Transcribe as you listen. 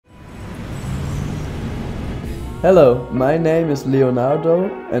Hello, my name is Leonardo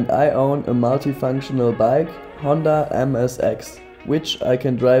and I own a multifunctional bike, Honda MSX, which I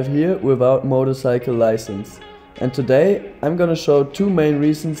can drive here without motorcycle license. And today I'm gonna show two main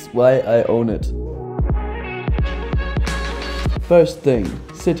reasons why I own it. First thing,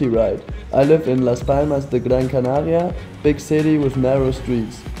 city ride. I live in Las Palmas de Gran Canaria, big city with narrow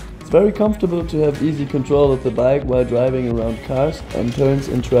streets. It's very comfortable to have easy control of the bike while driving around cars and turns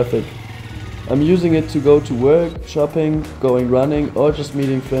in traffic. I'm using it to go to work, shopping, going running or just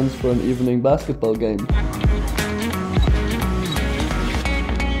meeting friends for an evening basketball game.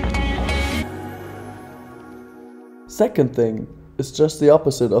 Second thing, it's just the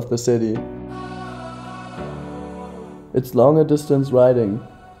opposite of the city. It's longer distance riding.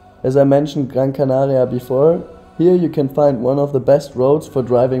 As I mentioned Gran Canaria before, here you can find one of the best roads for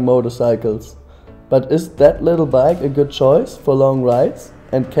driving motorcycles. But is that little bike a good choice for long rides?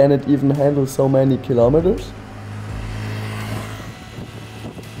 And can it even handle so many kilometers?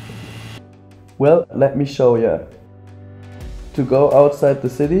 Well, let me show you. To go outside the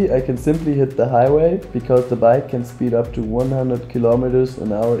city, I can simply hit the highway because the bike can speed up to 100 kilometers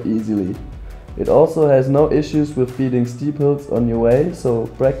an hour easily. It also has no issues with beating steep hills on your way, so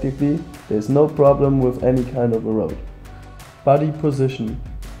practically there's no problem with any kind of a road. Body position.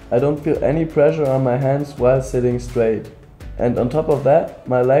 I don't feel any pressure on my hands while sitting straight. And on top of that,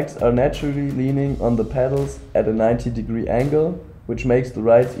 my legs are naturally leaning on the pedals at a 90-degree angle, which makes the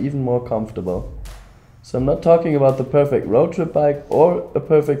rides even more comfortable. So I'm not talking about the perfect road trip bike or a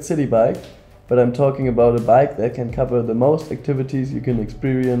perfect city bike, but I'm talking about a bike that can cover the most activities you can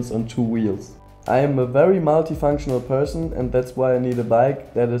experience on two wheels. I am a very multifunctional person and that's why I need a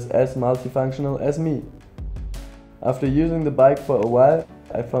bike that is as multifunctional as me. After using the bike for a while,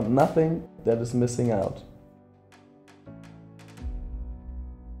 I found nothing that is missing out.